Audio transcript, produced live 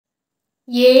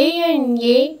A and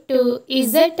A to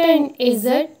Z and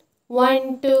Z.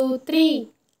 1, 2, 3.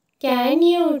 Can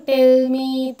you tell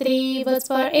me three words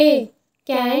for A?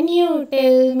 Can you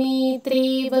tell me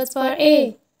three words for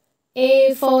A?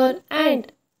 A for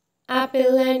ant,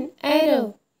 apple and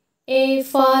arrow. A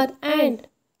for ant,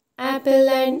 apple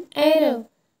and arrow.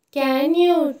 Can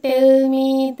you tell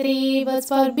me three words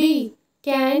for B?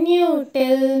 Can you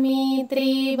tell me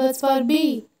three words for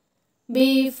B?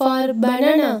 B for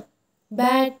banana,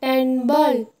 bat and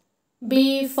ball.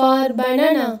 B for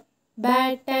banana,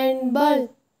 bat and ball.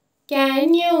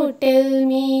 Can you tell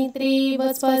me three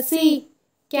words for C?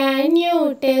 Can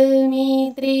you tell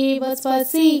me three words for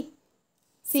C?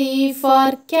 C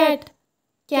for cat,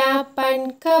 cap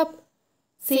and cup.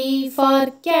 C for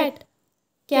cat,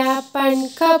 cap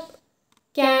and cup.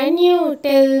 Can you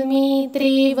tell me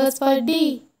three words for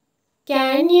D?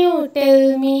 Can you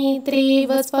tell me three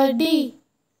words for D?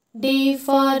 D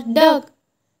for dog,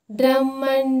 drum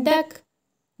and duck.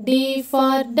 D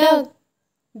for dog,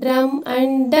 drum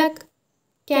and duck.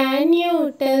 Can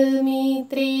you tell me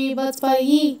three words for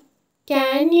E?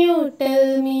 Can you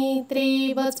tell me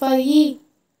three words for E?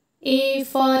 E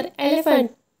for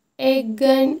elephant, egg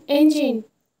and engine.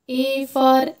 E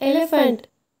for elephant,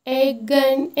 egg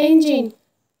and engine.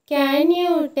 Can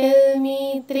you tell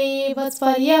me three words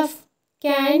for F?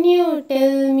 Can you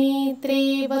tell me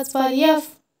three words for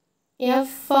F? F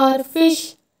for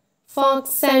fish,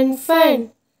 fox and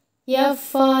fan. F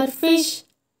for fish,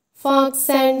 fox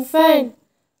and fan.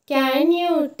 Can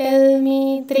you tell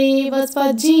me three words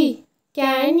for G?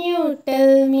 Can you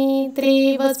tell me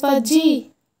three words for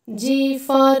G? G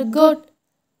for goat,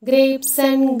 grapes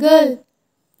and girl.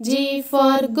 G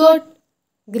for goat,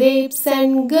 grapes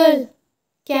and girl.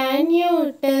 Can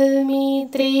you tell me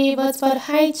three words for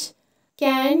H?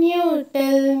 Can you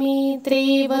tell me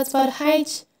three words for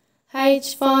H?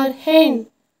 H for hen,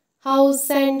 house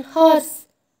and horse.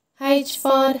 H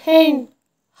for hen,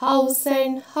 house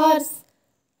and horse.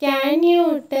 Can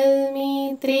you tell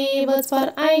me three words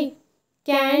for I?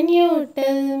 Can you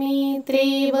tell me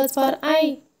three words for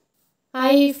I?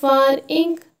 I for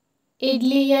ink,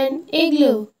 idli and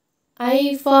igloo.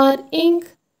 I for ink,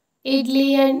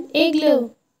 idli and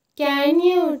igloo. Can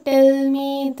you tell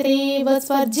me three words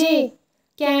for J?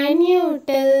 Can you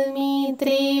tell me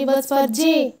three words for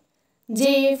J?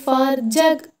 J for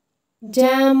jug,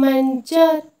 jam and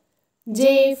jar.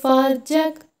 J for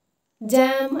jug,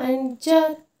 jam and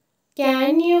jar.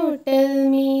 Can you tell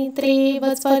me three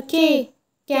words for K?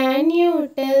 Can you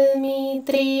tell me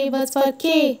three words for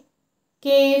K?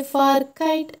 K for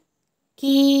kite,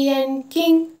 key and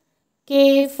king.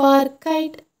 K for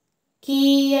kite,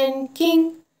 key and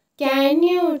king. Can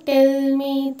you tell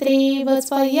me three words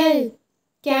for L?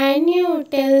 Can you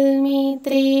tell me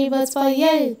three words for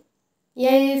L?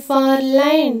 L for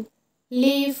lion,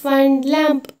 leaf and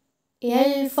lamp.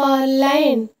 L for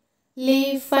lion,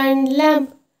 leaf and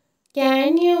lamp.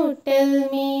 Can you tell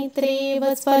me three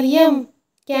words for M?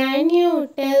 Can you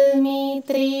tell me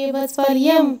three words for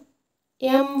M?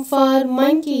 M for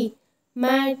monkey,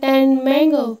 mat and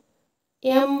mango.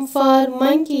 M for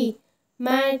monkey,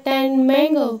 mat and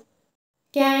mango.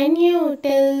 Can you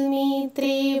tell me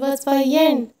three words for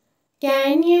N?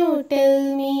 Can you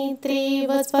tell me three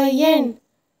words for N?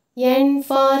 N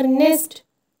for nest,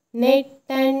 net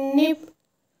and nip.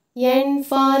 N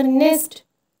for nest,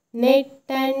 net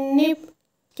and nip.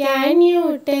 Can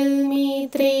you tell me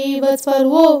three words for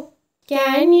O?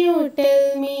 Can you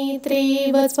tell me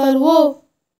three words for O?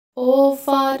 O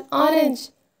for orange,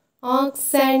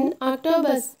 ox and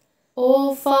octopus.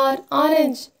 O for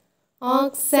orange,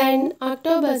 ox and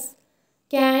octopus.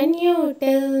 Can you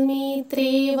tell me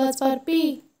three words for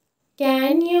P?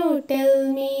 Can you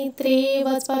tell me three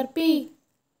words for P?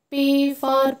 P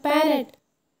for parrot,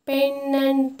 pen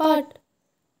and pot.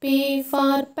 P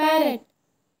for parrot,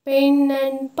 pen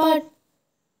and pot.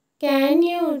 Can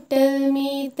you tell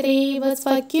me three words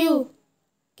for Q?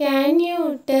 Can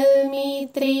you tell me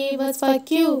three words for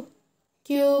Q?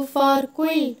 Q for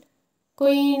quill,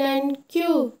 queen and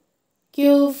Q.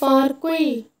 Q for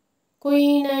quill,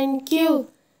 queen and Q.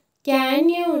 Can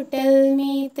you tell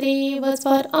me three words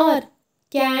for R?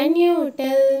 Can you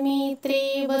tell me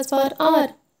three words for R?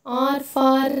 R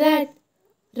for rat,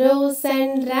 rose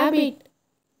and rabbit.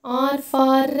 R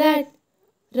for rat,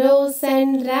 rose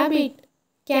and rabbit.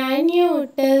 Can you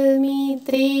tell me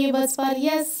three words for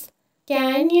S?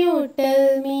 Can you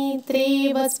tell me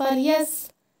three words for S?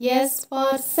 S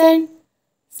for sun,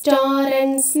 star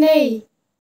and snail.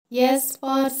 S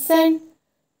for sun,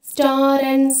 star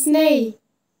and snail.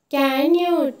 Can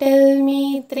you tell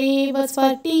me three words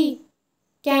for T?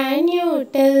 Can you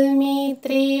tell me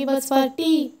three words for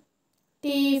T?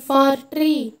 T for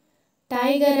tree,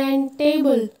 tiger and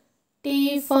table.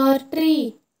 T for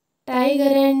tree,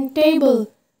 tiger and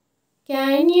table.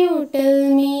 Can you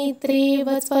tell me three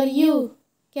words for U?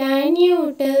 Can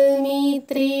you tell me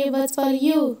three words for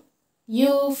U?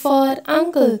 U for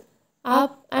uncle,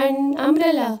 up and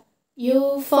umbrella.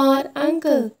 U for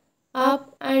uncle,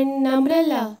 up and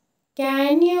umbrella.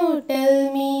 Can you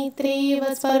tell me three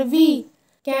words for V?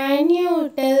 Can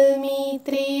you tell me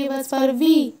three words for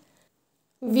V?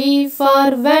 V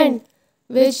for van,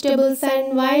 vegetables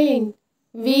and violin.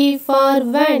 V for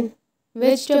van,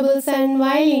 vegetables and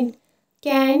violin.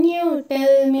 Can you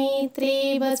tell me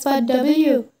three words for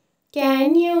W?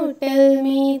 Can you tell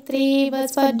me three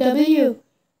words for W?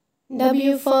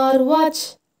 W for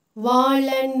watch, wall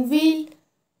and wheel.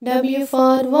 W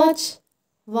for watch,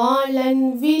 wall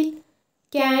and wheel.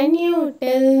 Can you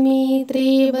tell me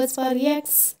three words for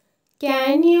X?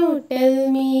 Can you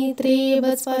tell me three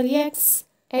words for X?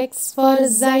 X for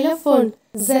xylophone,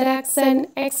 Xerox and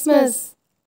Xmas.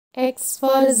 X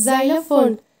for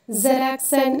xylophone,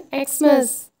 Xerox and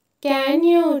Xmas. Can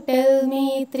you tell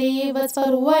me three words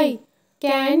for Y?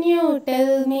 Can you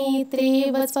tell me three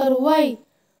words for Y?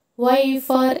 Y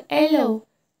for yellow,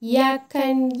 yak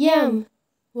and yam.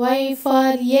 Y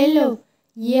for yellow,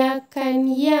 yak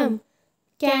and yam.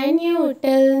 Can you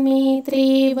tell me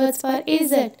three words for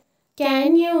Z?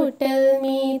 Can you tell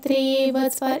me three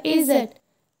words for Z?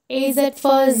 Z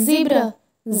for zebra,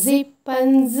 zip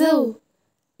and zoo.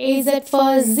 Z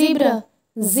for zebra,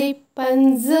 zip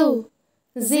and zoo.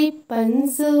 Zip and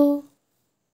zoo.